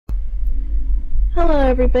Hello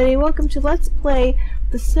everybody, welcome to Let's Play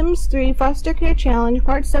The Sims 3 Foster Care Challenge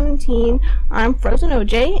Part 17. I'm Frozen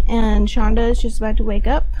OJ, and Shonda is just about to wake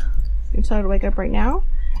up. You can tell her to wake up right now.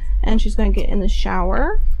 And she's going to get in the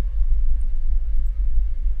shower.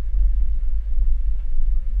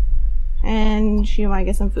 And she might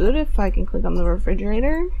get some food if I can click on the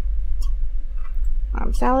refrigerator.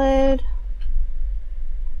 Salad.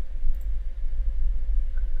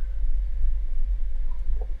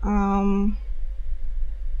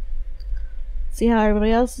 See how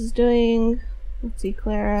everybody else is doing. Let's see,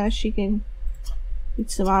 Clara, she can eat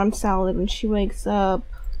some autumn salad when she wakes up.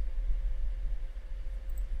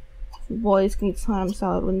 The boys can eat some autumn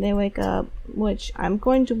salad when they wake up, which I'm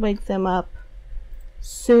going to wake them up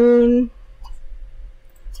soon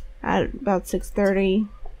at about 6:30.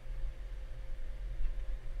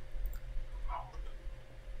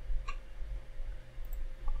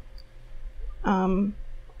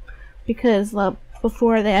 Because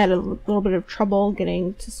before they had a little bit of trouble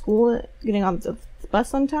getting to school, getting on the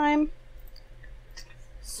bus on time.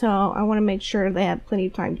 So I want to make sure they have plenty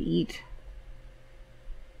of time to eat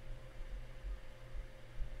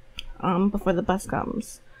before the bus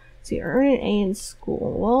comes. So you earn an A in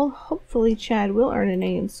school. Well, hopefully Chad will earn an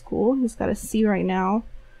A in school. He's got a C right now.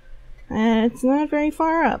 And it's not very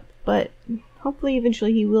far up, but hopefully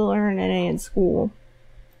eventually he will earn an A in school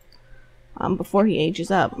before he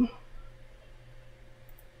ages up.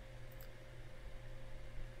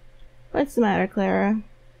 What's the matter, Clara?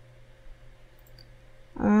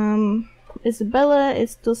 Isabella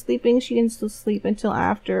is still sleeping. She can still sleep until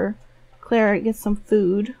after Clara gets some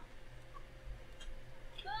food.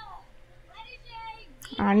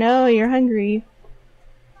 I know, you're hungry.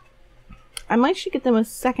 I might should get them a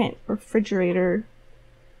second refrigerator.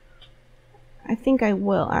 I think I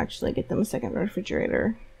will actually get them a second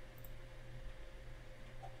refrigerator.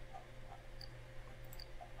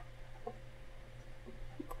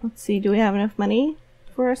 Let's see, do we have enough money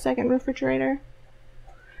for a second refrigerator?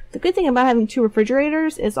 The good thing about having two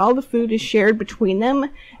refrigerators is all the food is shared between them.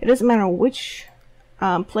 It doesn't matter which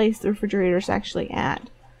place the refrigerator is actually at.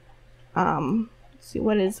 Let's see,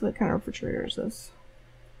 what kind of refrigerator is this?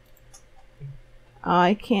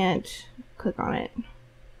 I can't click on it.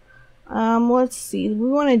 Let's see, we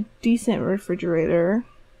want a decent refrigerator.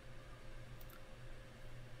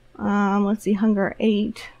 Let's see, hunger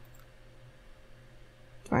 8.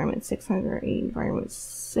 Environment 6, hunger 8, environment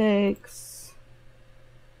 6,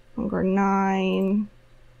 hunger 9,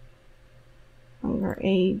 hunger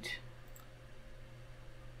 8.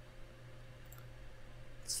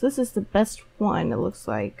 So this is the best one, it looks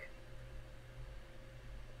like.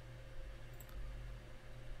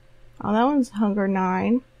 Oh, that one's hunger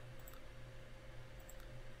 9.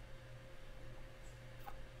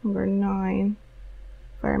 Hunger 9,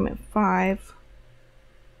 environment 5.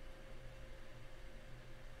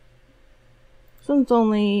 This one's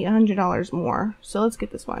only $100 more, so let's get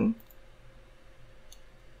this one.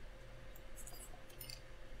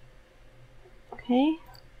 Okay.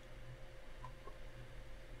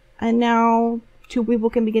 And now two people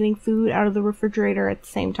can be getting food out of the refrigerator at the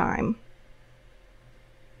same time.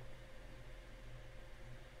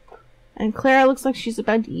 And Clara looks like she's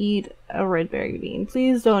about to eat a red berry bean.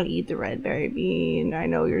 Please don't eat the red berry bean. I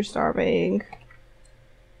know you're starving.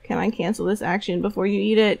 Can I cancel this action before you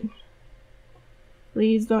eat it?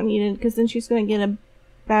 Please don't eat it, because then she's going to get a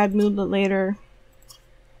bad mood later.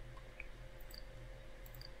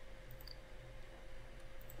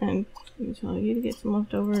 And I'm telling you to get some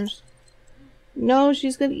leftovers. No,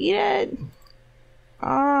 she's going to eat it!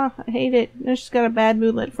 Ah, I hate it. Now she's got a bad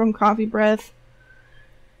moodlet from coffee breath.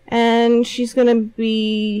 And she's going to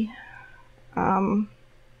be...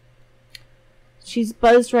 she's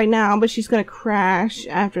buzzed right now, but she's going to crash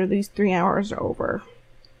after these 3 hours are over.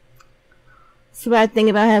 It's the bad thing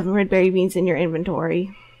about having red berry beans in your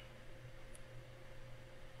inventory.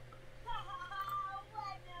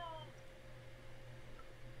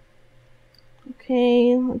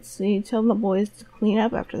 Okay, let's see. Tell the boys to clean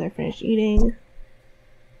up after they're finished eating.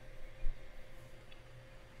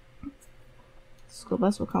 School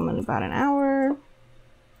bus will come in about an hour.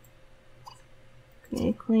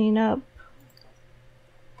 Okay, clean up.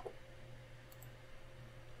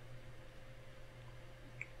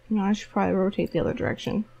 No, I should probably rotate the other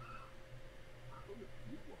direction.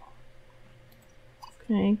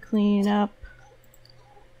 Okay, clean up.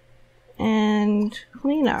 And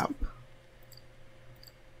clean up.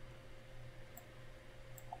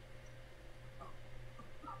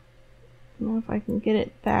 Now if I can get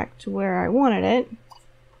it back to where I wanted it.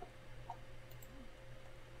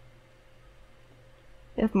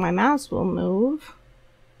 If my mouse will move.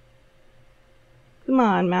 Come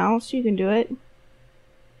on, mouse, you can do it.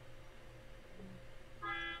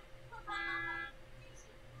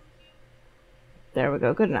 There we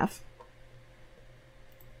go, good enough.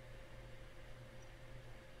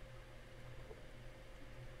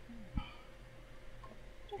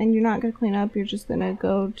 And you're not gonna clean up, you're just gonna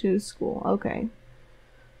go to school. Okay.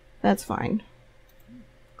 That's fine.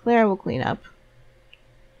 Claire will clean up.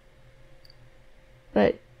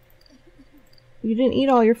 But you didn't eat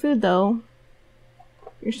all your food though.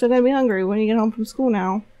 You're still gonna be hungry when you get home from school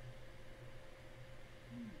now.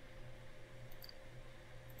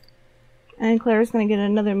 And Claire's gonna get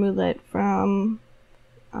another moodlet from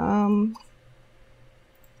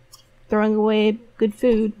throwing away good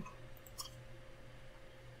food.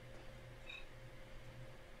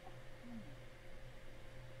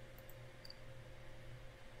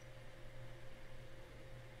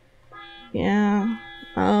 Yeah.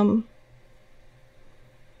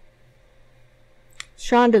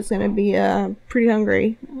 Shonda's gonna be pretty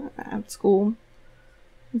hungry at school.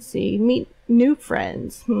 Let's see. Meet new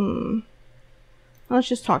friends. Let's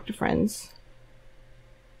just talk to friends.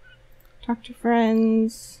 Talk to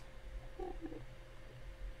friends.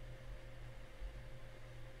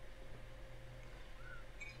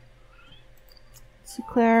 So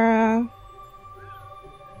Clara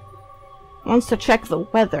wants to check the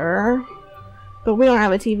weather, but we don't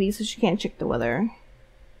have a TV, so she can't check the weather.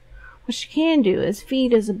 What she can do is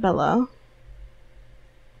feed Isabella.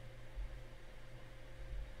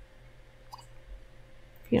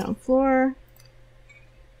 Feed on the floor.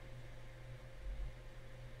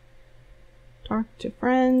 Talk to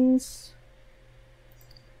friends.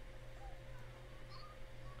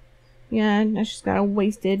 Yeah, now she's got a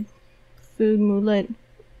wasted food moodlet.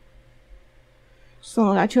 She's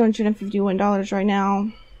only got $251 right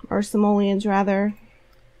now, or simoleons rather.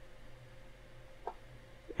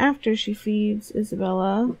 After she feeds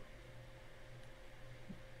Isabella,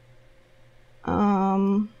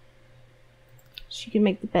 she can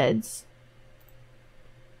make the beds.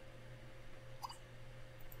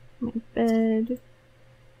 Make bed.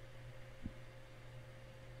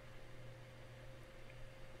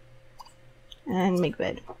 And make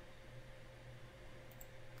bed.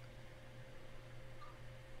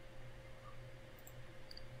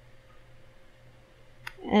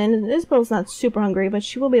 And Isabel's not super hungry, but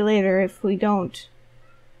she will be later if we don't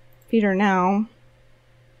feed her now.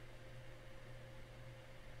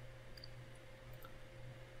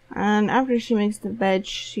 And after she makes the bed,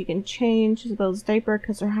 she can change Isabel's diaper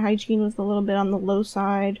because her hygiene was a little bit on the low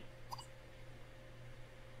side.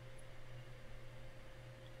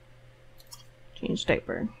 Change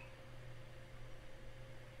diaper.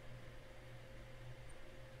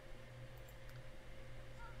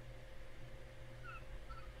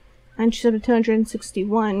 And she's up to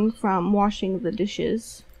 261 from washing the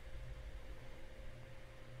dishes.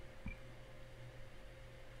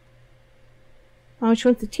 Oh, she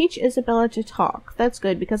wants to teach Isabella to talk. That's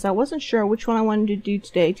good because I wasn't sure which one I wanted to do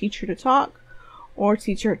today. Teach her to talk or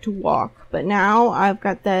teach her to walk. But now I've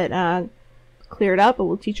got that cleared up. I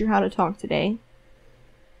will teach her how to talk today.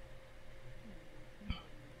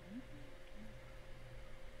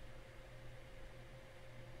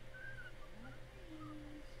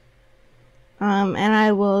 And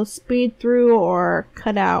I will speed through or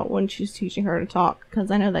cut out when she's teaching her to talk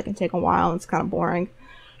because I know that can take a while and it's kind of boring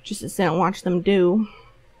just to sit and watch them do.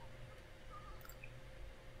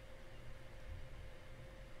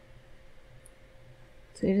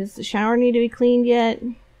 So does the shower need to be cleaned yet?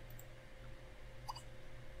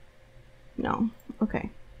 No.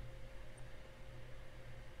 Okay.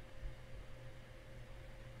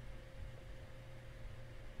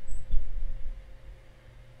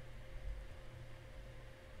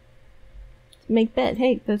 Make bed.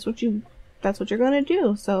 Hey, that's what you're gonna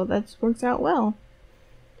do, so that works out well.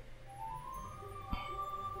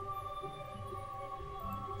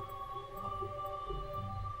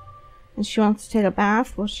 And she wants to take a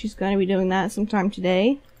bath. Well, she's going to be doing that sometime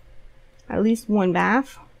today. At least one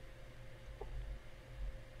bath.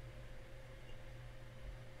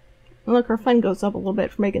 And look, her fun goes up a little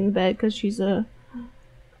bit for making the bed because she's a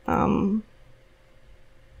can't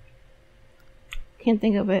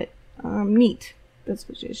think of it. Neat. That's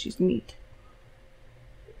what she is. She's neat.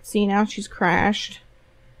 See, now she's crashed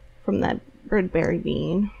from that birdberry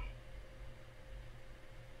bean.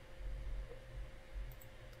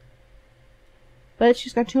 But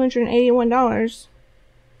she's got $281.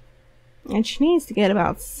 And she needs to get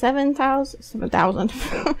about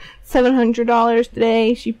 $700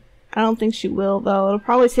 today. I don't think she will, though. It'll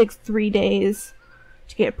probably take 3 days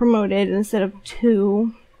to get promoted instead of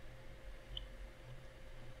 2.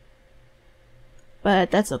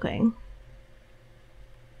 but that's okay.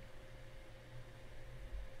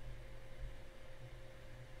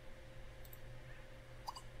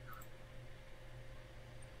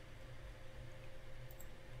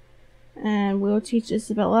 And we'll teach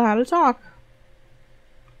Isabella how to talk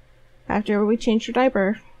after we change her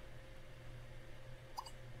diaper.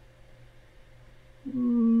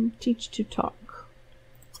 Teach to talk.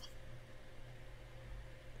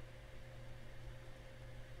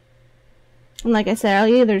 And like I said, I'll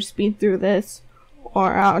either speed through this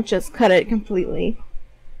or I'll just cut it completely.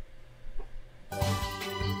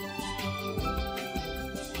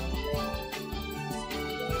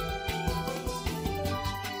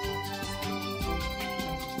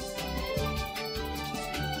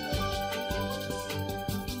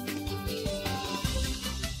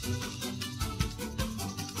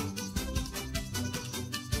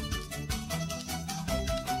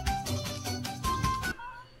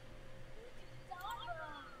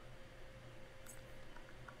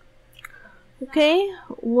 Okay,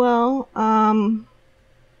 well,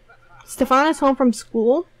 Stefan is home from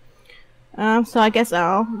school, so I guess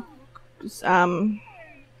I'll just,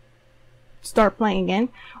 start playing again.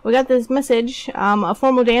 We got this message, a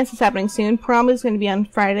formal dance is happening soon. Prom is going to be on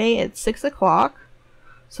Friday at 6 o'clock,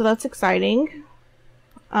 so that's exciting,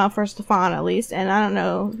 for Stefan at least, and I don't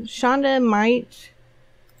know, Shonda might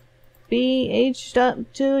be aged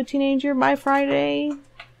up to a teenager by Friday.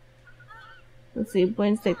 Let's see,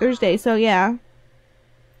 Wednesday, Thursday, so yeah.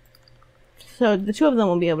 So the two of them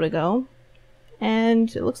will be able to go. And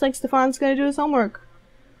it looks like Stefan's gonna do his homework.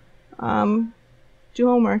 Do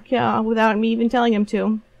homework, yeah, without me even telling him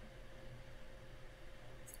to.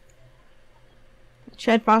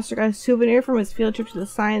 Chad Foster got a souvenir from his field trip to the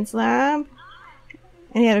science lab.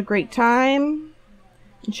 And he had a great time.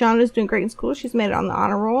 And Shonda's doing great in school. She's made it on the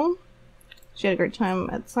honor roll. She had a great time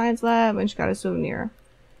at the science lab and she got a souvenir.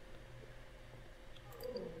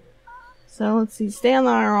 So let's see, stay on the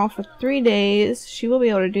honor roll for 3 days. She will be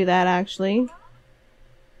able to do that actually.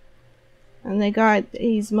 And they got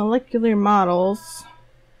these molecular models.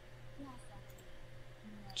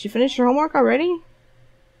 Did you finish your homework already?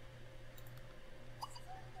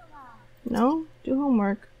 No? Do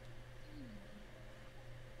homework.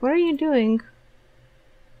 What are you doing?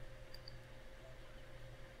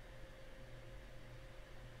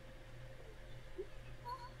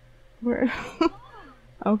 Where?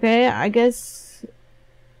 Okay, I guess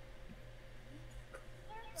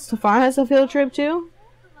Stefan has a field trip too.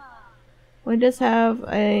 We just have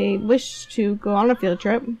a wish to go on a field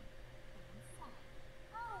trip.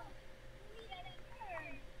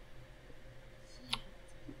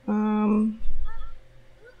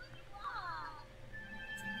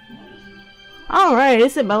 Alright,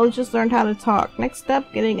 Isabella just learned how to talk. Next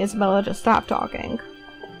step, getting Isabella to stop talking.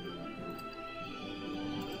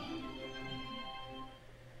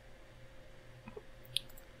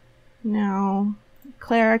 Now,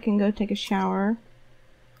 Clara can go take a shower.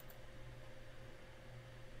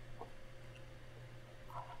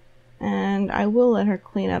 And I will let her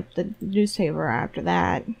clean up the newspaper after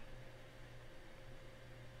that.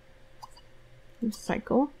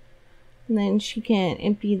 Recycle. And then she can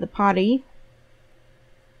empty the potty.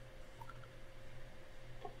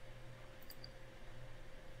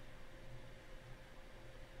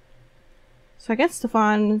 So I guess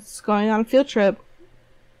Stefan's going on a field trip.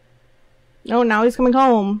 No, now he's coming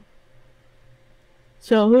home.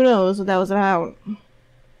 So who knows what that was about.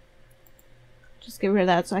 Just get rid of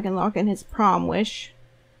that so I can lock in his prom wish.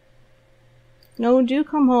 No, do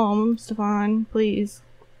come home, Stefan, please.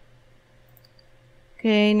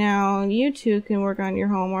 Okay, now you two can work on your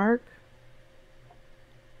homework.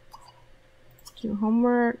 Do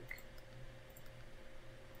homework.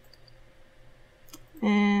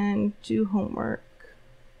 And do homework.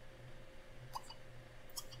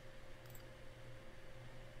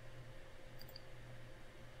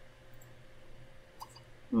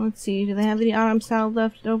 Let's see, do they have any autumn salad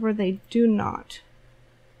left over? They do not.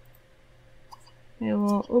 Okay,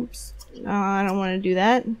 well, oops. I don't want to do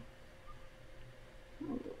that.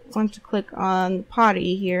 I want to click on the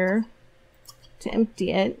potty here to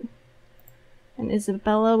empty it. And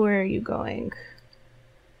Isabella, where are you going?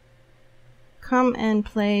 Come and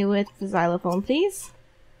play with the xylophone, please.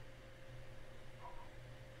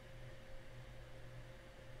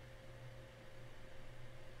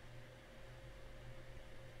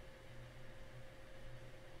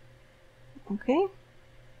 Okay.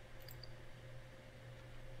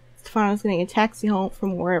 Stefano's getting a taxi home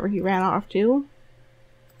from wherever he ran off to.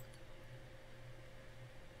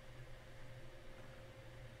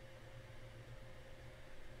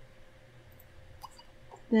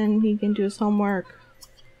 Then he can do his homework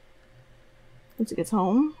once he gets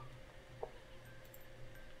home.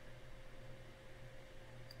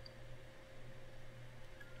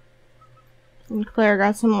 And Claire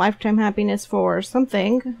got some lifetime happiness for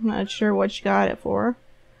something. I'm not sure what she got it for.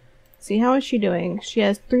 See, how is she doing? She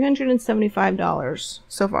has $375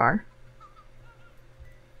 so far.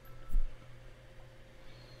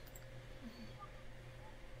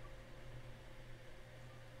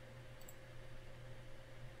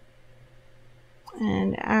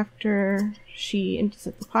 And after she empties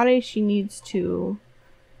out the potty, she needs to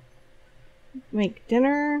make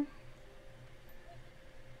dinner.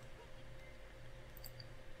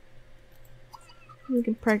 You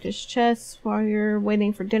can practice chess while you're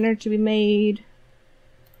waiting for dinner to be made.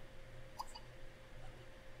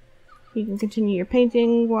 You can continue your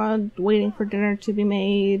painting while waiting for dinner to be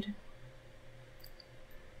made.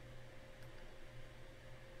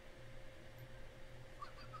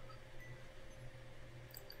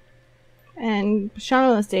 And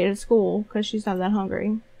Shauna stayed at school because she's not that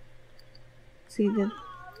hungry. See, the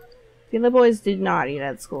other boys did not eat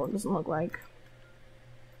at school, it doesn't look like.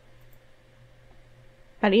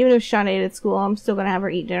 But even if Shauna ate at school, I'm still gonna have her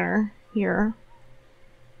eat dinner here.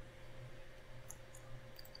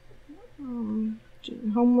 Doing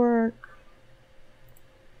homework.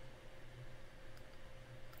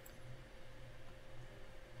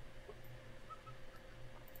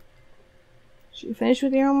 Should you finish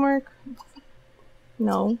with your homework?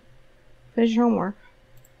 No. Finish your homework.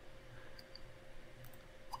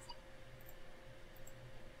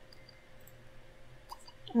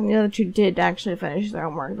 And the other two did actually finish their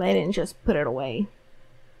homework. They didn't just put it away.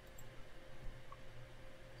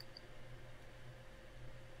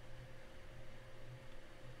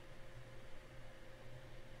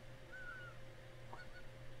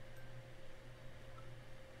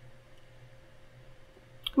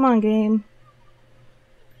 Come on, game.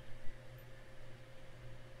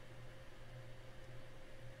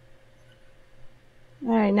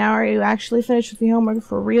 Alright, now are you actually finished with the homework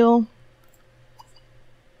for real?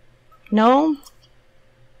 No?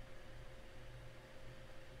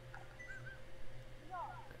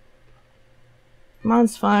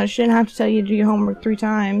 Mine's fun. I shouldn't have to tell you to do your homework 3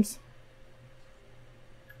 times.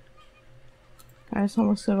 Guys,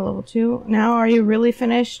 homework's go to level 2. Now, are you really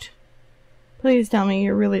finished? Please tell me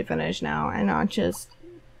you're really finished now and not just...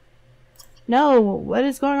 No! What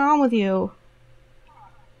is going on with you?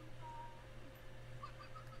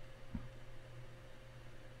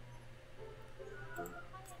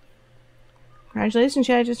 Congratulations,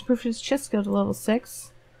 Chad. Just improved his chess skill to level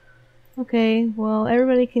 6. Okay, well,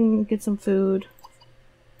 everybody can get some food.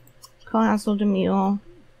 Call Hassel to meal.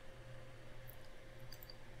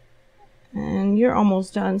 And you're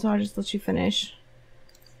almost done, so I'll just let you finish.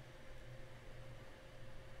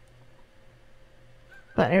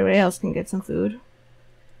 But everybody else can get some food.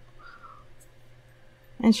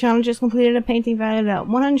 And Shauna just completed a painting valued at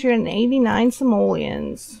 189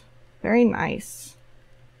 simoleons. Very nice.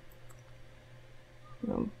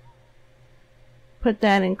 So, put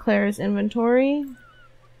that in Claire's inventory.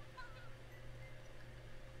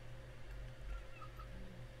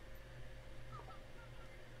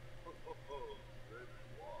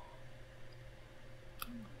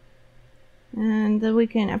 And then we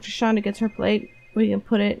can, after Shauna gets her plate, we can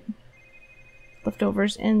put it,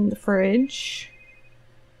 leftovers, in the fridge.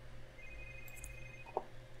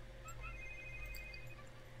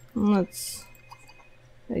 And let's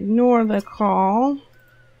ignore the call.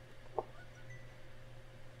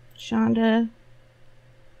 Shonda,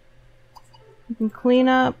 you can clean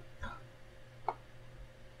up.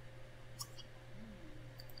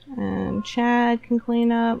 And Chad can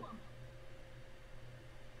clean up.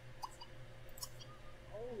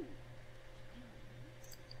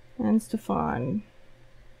 And Stefan,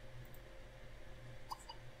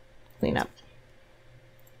 clean up.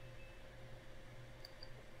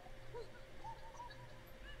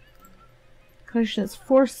 Because it's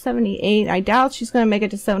 $478. I doubt she's going to make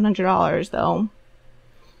it to $700 though.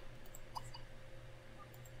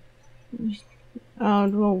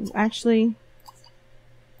 Well, actually,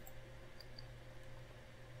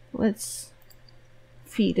 let's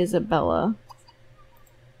feed Isabella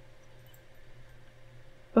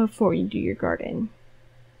before you do your garden.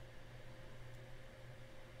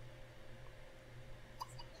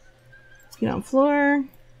 Get on floor.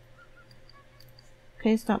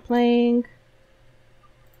 Okay, stop playing.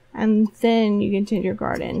 And then you can tend your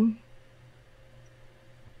garden.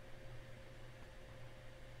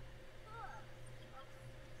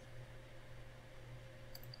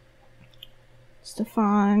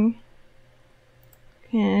 Stefan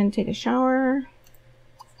can take a shower.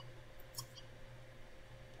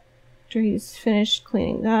 after he's finished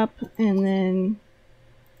cleaning up, and then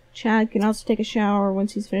Chad can also take a shower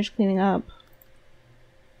once he's finished cleaning up,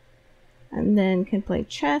 and then can play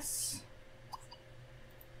chess,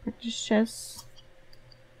 practice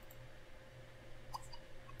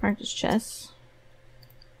chess,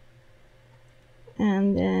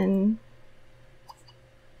 and then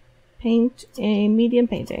paint a medium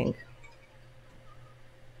painting.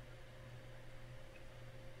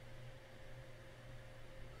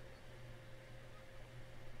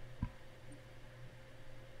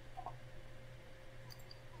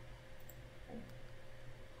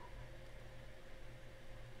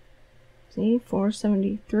 See,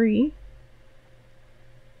 473.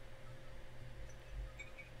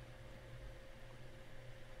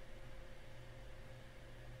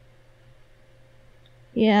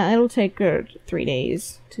 Yeah, it'll take her 3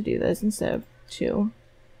 days to do this instead of 2.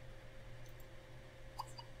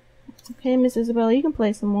 Okay, Miss Isabella, you can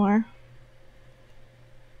play some more.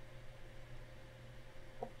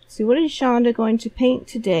 Let's see, what is Shonda going to paint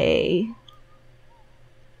today?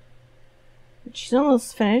 She's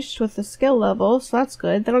almost finished with the skill level, so that's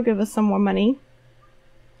good. That'll give us some more money.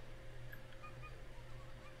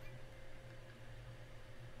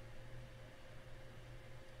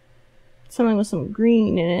 Something with some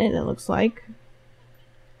green in it, it looks like.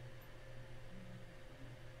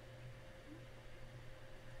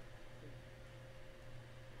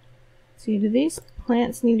 See, do these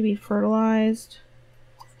plants need to be fertilized?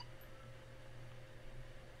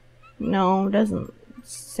 No, it doesn't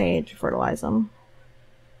say to fertilize them.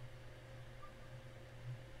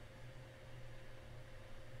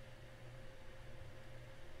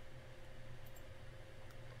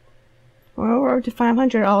 We're up to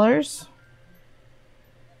 $500.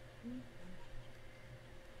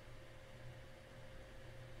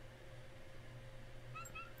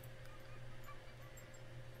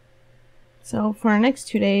 So for our next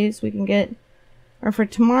 2 days, we can get, or for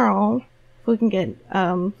tomorrow, if we can get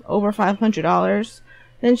over $500,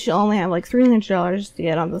 then she'll only have like $300 to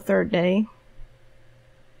get on the 3rd day.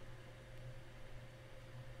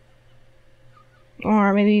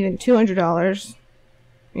 Or maybe even $200,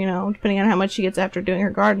 you know, depending on how much she gets after doing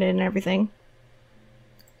her garden and everything.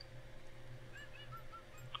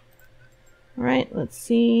 Alright, let's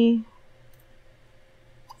see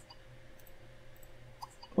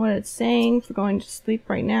what it's saying for going to sleep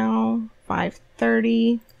right now.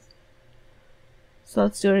 5:30. So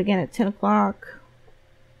let's do it again at 10 o'clock.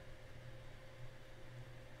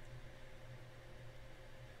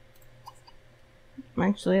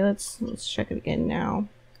 Actually, let's check it again now.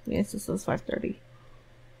 Yes, this is 5:30.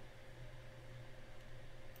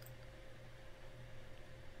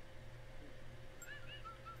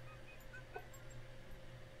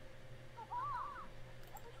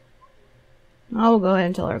 I'll go ahead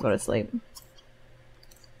and tell her to go to sleep.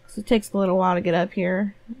 So it takes a little while to get up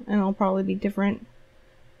here, and it'll probably be different.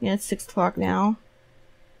 Yeah, it's 6 o'clock now.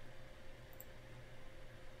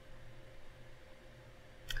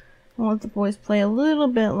 I'll let the boys play a little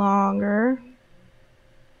bit longer.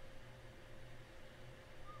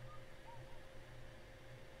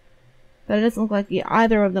 But it doesn't look like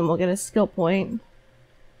either of them will get a skill point.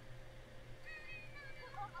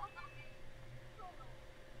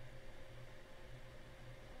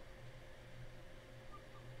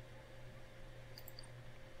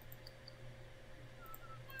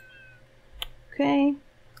 Okay,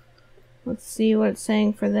 let's see what it's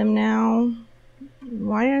saying for them now.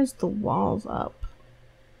 Why is the walls up?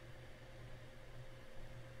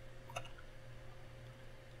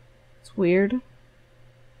 It's weird.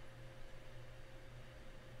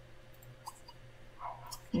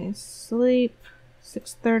 Okay, sleep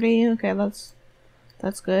 6:30. Okay,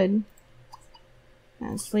 that's good.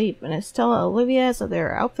 And sleep and Estella Olivia, so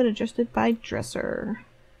their outfit adjusted by dresser.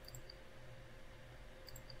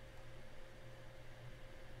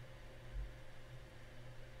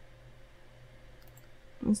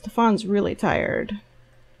 And Stefan's really tired.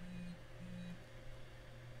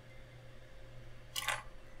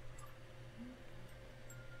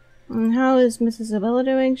 And how is Mrs. Isabella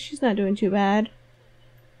doing? She's not doing too bad.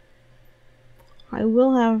 I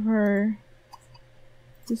will have her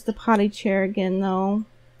use the potty chair again, though.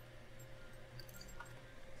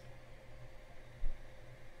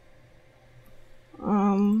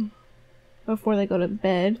 Before they go to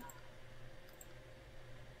bed.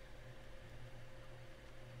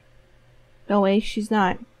 No way, she's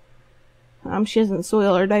not. She doesn't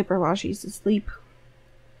soil her diaper while she's asleep.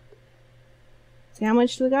 See, how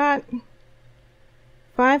much do we got?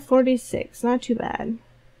 546, not too bad.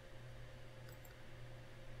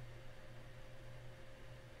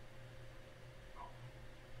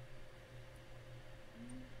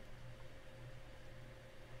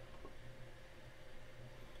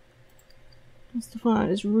 Stefan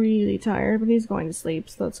is really tired, but he's going to sleep,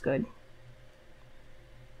 so that's good.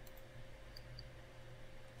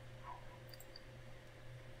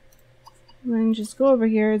 And then just go over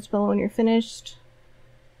here, Isabella, when you're finished.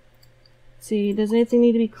 Let's see, does anything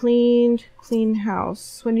need to be cleaned? Clean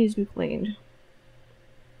house. What needs to be cleaned?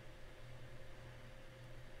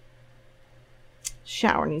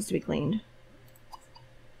 Shower needs to be cleaned.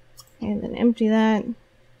 And then empty that.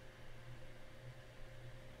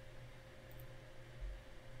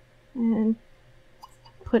 And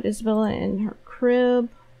put Isabella in her crib.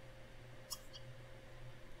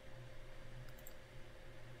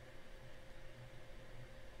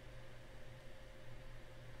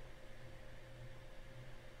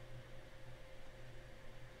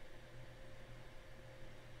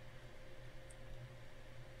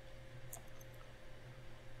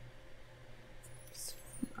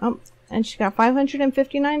 Oh, and she got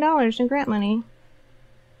 $559 in grant money.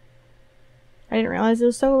 I didn't realize it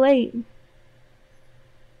was so late.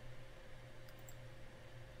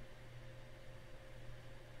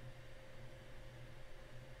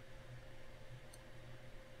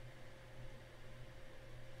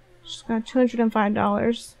 She's got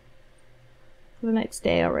 $205 for the next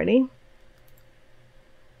day already.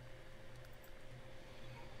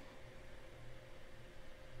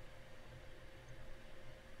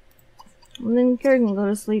 And then Claire can go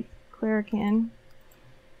to sleep. Claire can.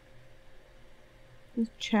 Let's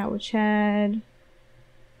chat with Chad.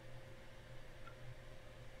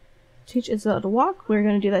 Teach Isabella to walk. We're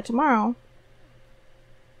going to do that tomorrow.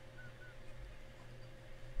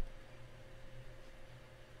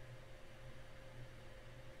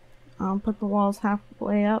 I'll put the walls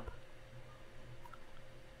halfway up.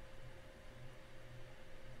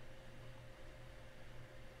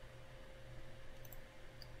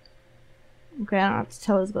 Okay, I don't have to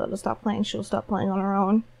tell Isabella to stop playing. She'll stop playing on her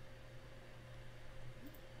own.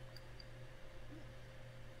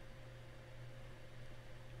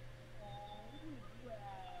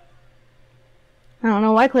 I don't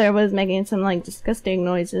know why Claire was making some like disgusting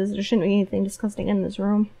noises. There shouldn't be anything disgusting in this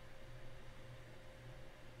room.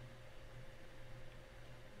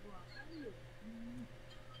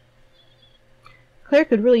 Claire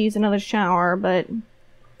could really use another shower, but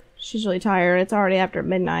she's really tired. It's already after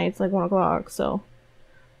midnight. It's like 1 o'clock, so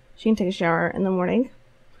she can take a shower in the morning.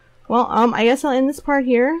 Well, I guess I'll end this part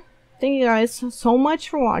here. Thank you guys so much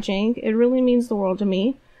for watching. It really means the world to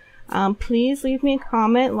me. Please leave me a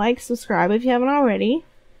comment, like, subscribe if you haven't already.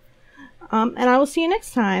 And I will see you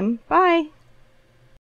next time. Bye!